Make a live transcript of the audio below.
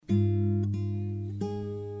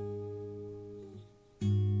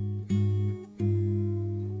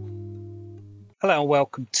Hello and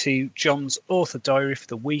welcome to John's Author Diary for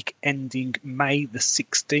the week ending May the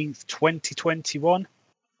 16th, 2021.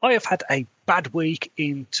 I have had a bad week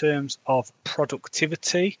in terms of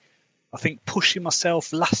productivity. I think pushing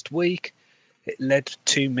myself last week, it led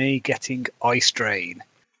to me getting eye strain.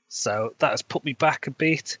 So that has put me back a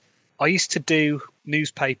bit. I used to do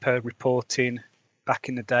newspaper reporting back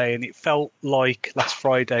in the day, and it felt like last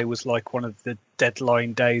Friday was like one of the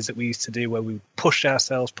deadline days that we used to do where we push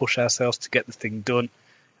ourselves to get the thing done,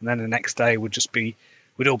 and then the next day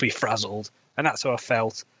we'd all be frazzled, and that's how I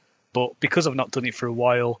felt. But because I've not done it for a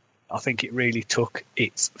while, I think it really took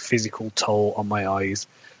its physical toll on my eyes.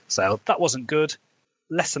 So that wasn't good.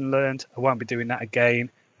 Lesson learned, I won't be doing that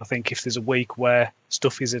again. I think if there's a week where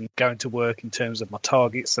stuff isn't going to work in terms of my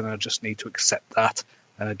targets, then I just need to accept that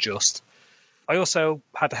and adjust. I also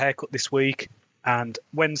had a haircut this week, and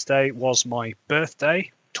Wednesday was my birthday,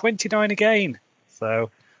 29 again. So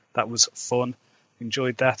that was fun.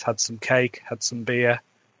 Enjoyed that, had some cake, had some beer,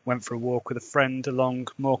 went for a walk with a friend along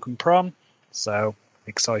Morecambe Prom. So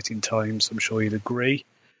exciting times, I'm sure you'd agree.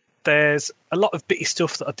 There's a lot of bitty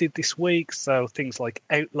stuff that I did this week, so things like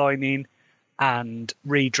outlining and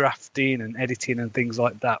redrafting and editing and things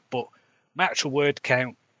like that. But my actual word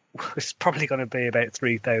count it's probably going to be about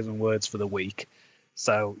 3,000 words for the week.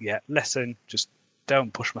 So, yeah, lesson, just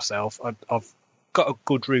don't push myself. I've got a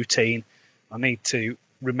good routine. I need to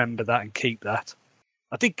remember that and keep that.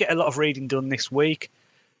 I did get a lot of reading done this week.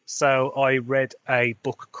 So I read a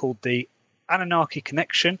book called The Anunnaki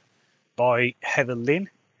Connection by Heather Lynn,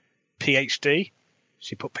 PhD.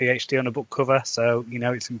 She put PhD on a book cover, so you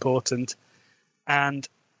know it's important. And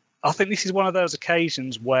I think this is one of those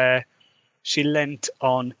occasions where she lent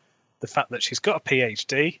on the fact that she's got a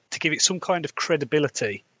PhD to give it some kind of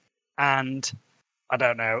credibility. And I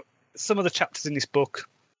don't know, some of the chapters in this book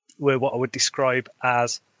were what I would describe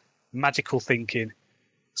as magical thinking.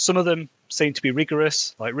 Some of them seemed to be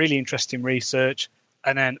rigorous, like really interesting research,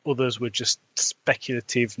 and then others were just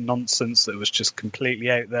speculative nonsense that was just completely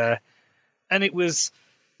out there. And it was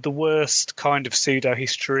the worst kind of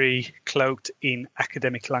pseudo-history cloaked in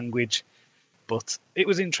academic language. But it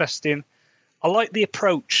was interesting. I like the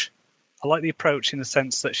approach. I like the approach in the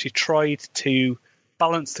sense that she tried to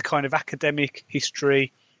balance the kind of academic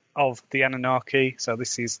history of the Anunnaki. So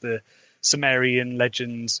this is the Sumerian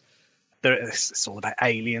legends. It's all about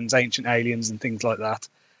aliens, ancient aliens and things like that.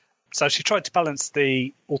 So she tried to balance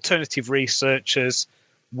the alternative researchers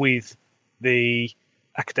with the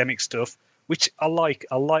academic stuff, which I like.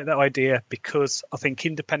 I like that idea because I think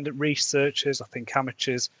independent researchers, I think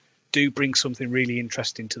amateurs do bring something really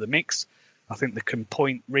interesting to the mix. I think they can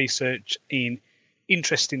point research in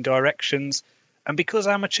interesting directions. And because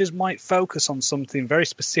amateurs might focus on something very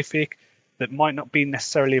specific that might not be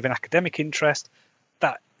necessarily of an academic interest,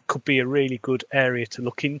 that could be a really good area to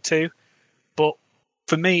look into. But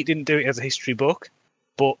for me, it didn't do it as a history book.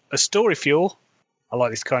 But as story fuel, I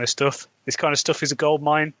like this kind of stuff. This kind of stuff is a gold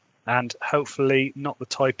mine, and hopefully not the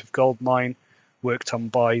type of gold mine worked on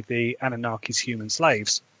by the Anunnaki's human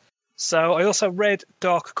slaves. So I also read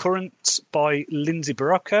Dark Currents by Lindsay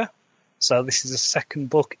Barocca. So this is the second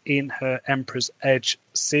book in her Emperor's Edge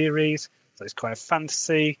series. So it's kind of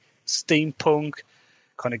fantasy, steampunk,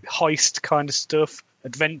 kind of heist kind of stuff,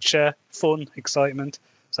 adventure, fun, excitement.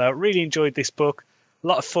 So I really enjoyed this book. A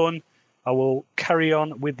lot of fun. I will carry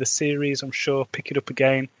on with the series, I'm sure, pick it up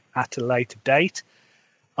again at a later date.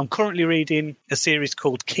 I'm currently reading a series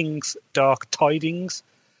called King's Dark Tidings.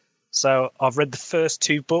 So I've read the first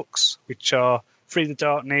two books, which are Free the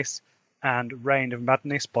Darkness and Reign of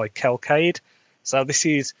Madness by Kel Cade. So this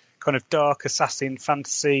is kind of dark assassin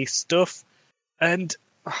fantasy stuff. And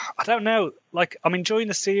I don't know, like I'm enjoying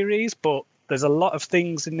the series, but there's a lot of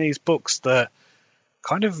things in these books that are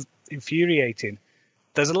kind of infuriating.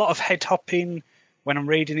 There's a lot of head hopping when I'm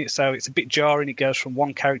reading it, so it's a bit jarring. It goes from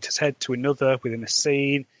one character's head to another within a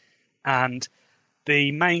scene. And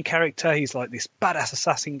the main character, he's like this badass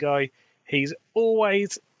assassin guy. He's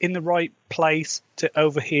always in the right place to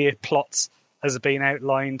overhear plots as they're being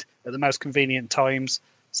outlined at the most convenient times.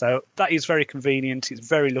 So that is very convenient. It's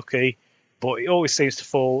very lucky, but it always seems to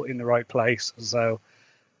fall in the right place. So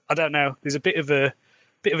I don't know. There's a bit of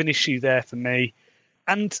an issue there for me.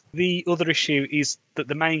 And the other issue is that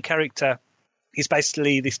the main character is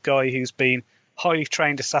basically this guy who's been highly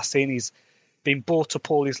trained assassin. He's been brought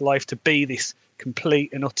up all his life to be this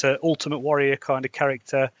complete and utter ultimate warrior kind of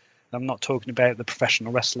character. I'm not talking about the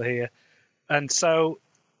professional wrestler here. And so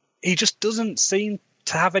he just doesn't seem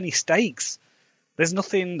to have any stakes. There's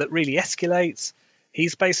nothing that really escalates.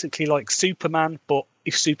 He's basically like Superman, but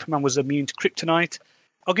if Superman was immune to kryptonite.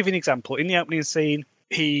 I'll give you an example. In the opening scene,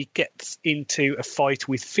 he gets into a fight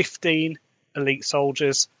with 15 elite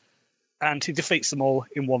soldiers, and he defeats them all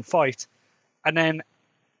in one fight. And then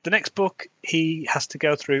the next book, he has to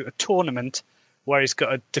go through a tournament where he's got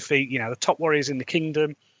to defeat, the top warriors in the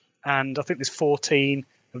kingdom, and I think there's 14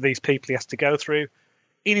 of these people he has to go through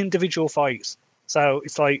in individual fights. So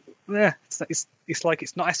it's like, it's like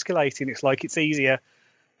it's not escalating. It's like it's easier.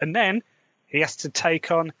 And then he has to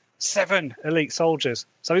take on 7 elite soldiers.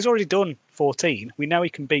 So he's already done 14. We know he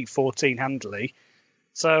can beat 14 handily.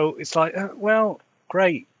 So it's like, well,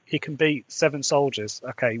 great. He can beat 7 soldiers.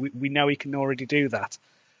 Okay, we know he can already do that.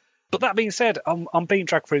 But that being said, I'm being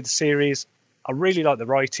dragged through the series. I really like the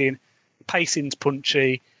writing. The pacing's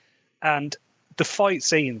punchy. And the fight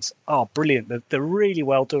scenes are brilliant. They're really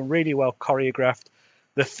well done, really well choreographed.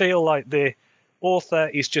 They feel like the author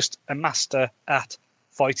is just a master at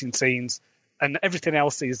fighting scenes, and everything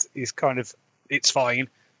else is kind of, it's fine,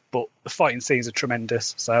 but the fighting scenes are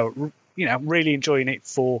tremendous. So, really enjoying it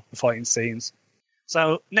for the fighting scenes.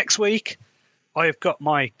 So next week, I have got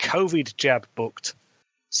my COVID jab booked.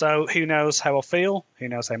 So who knows how I feel? Who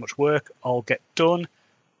knows how much work I'll get done?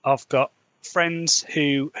 I've got friends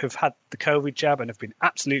who have had the COVID jab and have been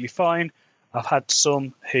absolutely fine. I've had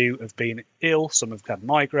some who have been ill. Some have had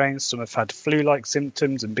migraines. Some have had flu-like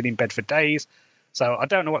symptoms and been in bed for days. So I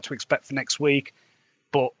don't know what to expect for next week,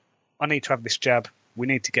 but I need to have this jab. We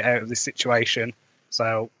need to get out of this situation.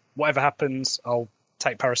 So whatever happens, I'll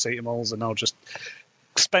take paracetamols and I'll just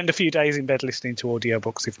spend a few days in bed listening to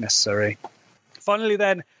audiobooks if necessary. Finally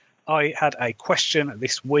then, I had a question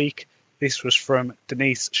this week. This was from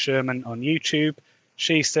Denise Sherman on YouTube.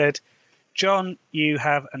 She said, John, you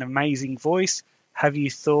have an amazing voice. Have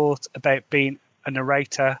you thought about being a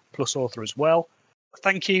narrator plus author as well?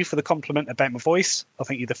 Thank you for the compliment about my voice. I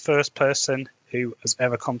think you're the first person who has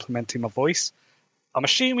ever complimented my voice. I'm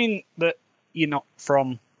assuming that you're not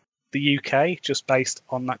from the UK, just based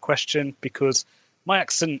on that question, because my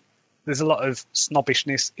accent, there's a lot of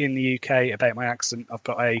snobbishness in the UK about my accent. I've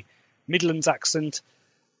got a Midlands accent,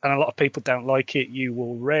 and a lot of people don't like it. You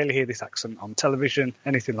will rarely hear this accent on television,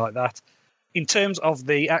 anything like that. In terms of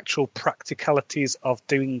the actual practicalities of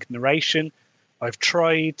doing narration, I've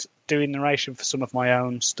tried doing narration for some of my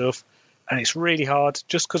own stuff, and it's really hard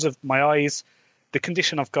just because of my eyes. The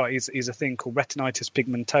condition I've got is a thing called retinitis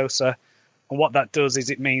pigmentosa, and what that does is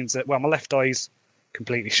it means that, well, my left eye's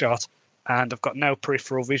completely shot, and I've got no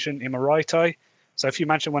peripheral vision in my right eye. So if you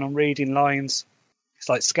imagine when I'm reading lines, it's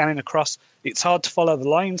like scanning across. It's hard to follow the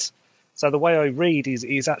lines. So the way I read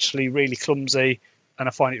is actually really clumsy, and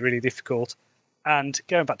I find it really difficult. And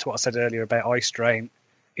going back to what I said earlier about eye strain,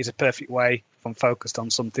 is a perfect way, if I'm focused on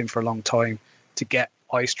something for a long time, to get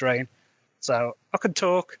eye strain. So I can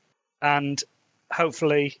talk, and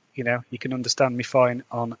hopefully, you can understand me fine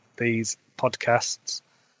on these podcasts.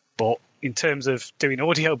 But in terms of doing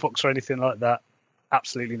audiobooks or anything like that,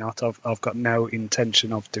 absolutely not. I've got no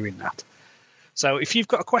intention of doing that. So if you've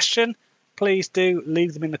got a question, please do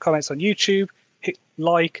leave them in the comments on YouTube. Hit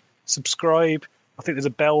like, subscribe. I think there's a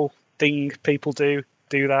bell ding people do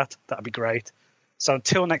that. That'd be great. So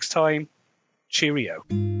until next time, cheerio.